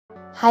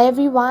Hi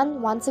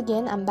everyone, once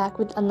again I'm back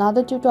with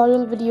another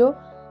tutorial video,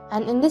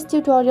 and in this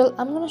tutorial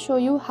I'm going to show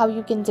you how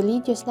you can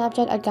delete your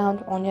Snapchat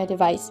account on your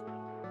device.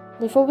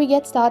 Before we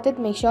get started,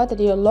 make sure that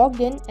you're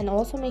logged in and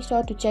also make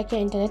sure to check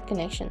your internet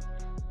connection.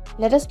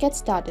 Let us get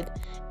started.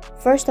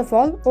 First of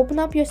all, open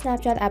up your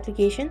Snapchat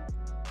application.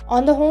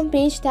 On the home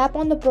page, tap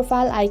on the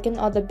profile icon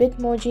or the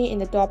Bitmoji in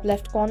the top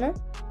left corner.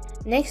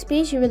 Next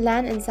page, you will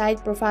land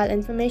inside profile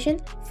information.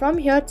 From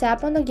here,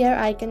 tap on the gear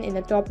icon in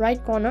the top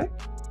right corner.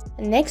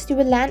 Next, you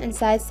will land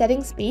inside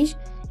settings page,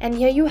 and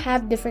here you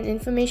have different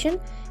information.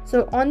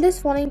 So on this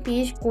following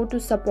page, go to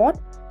support.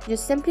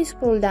 Just simply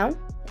scroll down,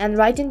 and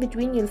right in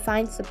between you'll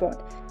find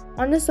support.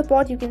 On the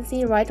support, you can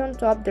see right on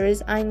top there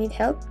is I need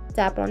help.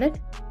 Tap on it.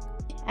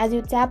 As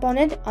you tap on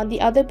it, on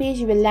the other page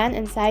you will land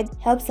inside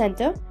help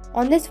center.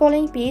 On this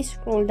following page,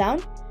 scroll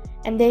down,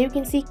 and there you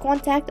can see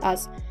contact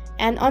us,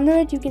 and under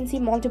it you can see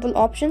multiple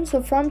options.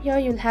 So from here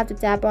you'll have to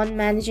tap on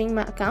managing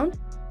my account.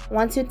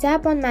 Once you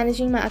tap on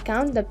managing my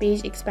account, the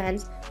page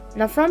expands.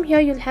 Now from here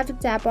you'll have to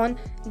tap on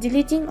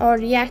deleting or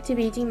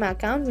reactivating my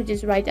account, which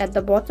is right at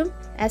the bottom.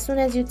 As soon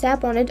as you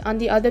tap on it, on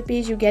the other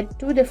page you get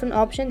two different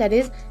options, that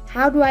is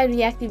how do I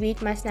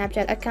reactivate my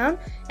Snapchat account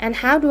and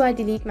how do I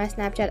delete my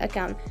Snapchat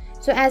account.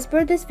 So as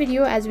per this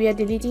video, as we are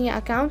deleting your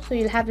account, so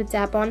you'll have to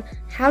tap on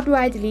how do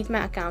I delete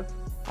my account.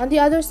 On the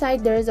other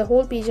side there is a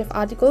whole page of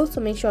articles, so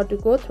make sure to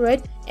go through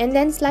it and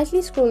then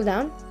slightly scroll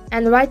down,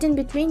 and right in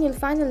between you'll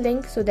find a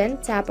link, so then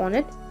tap on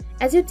it.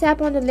 As you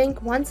tap on the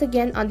link, once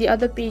again on the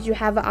other page you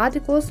have an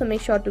article, so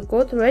make sure to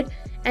go through it,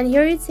 and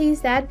here it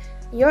says that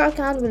your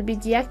account will be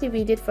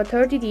deactivated for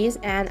 30 days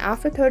and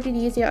after 30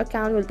 days your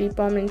account will be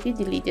permanently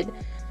deleted.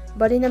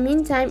 But in the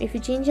meantime, if you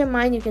change your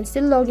mind, you can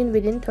still log in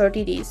within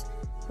 30 days.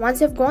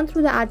 Once you've gone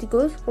through the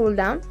article, scroll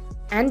down,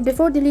 and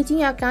before deleting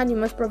your account you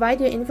must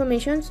provide your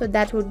information, so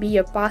that would be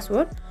your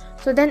password.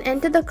 So then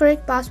enter the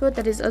correct password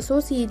that is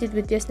associated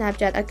with your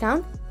Snapchat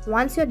account.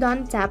 Once you're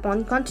done, tap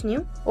on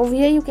continue. Over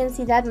here you can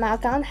see that my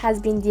account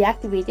has been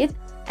deactivated.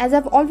 As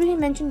I've already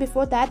mentioned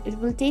before that it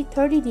will take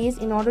 30 days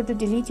in order to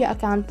delete your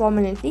account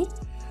permanently.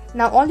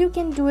 Now all you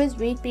can do is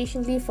wait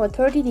patiently for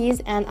 30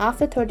 days, and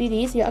after 30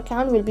 days your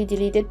account will be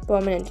deleted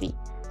permanently.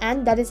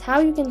 And that is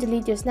how you can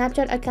delete your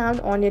Snapchat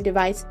account on your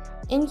device.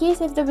 In case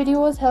if the video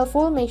was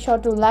helpful, make sure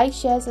to like,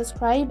 share,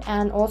 subscribe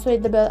and also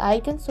hit the bell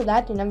icon so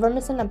that you never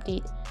miss an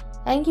update.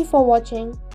 Thank you for watching.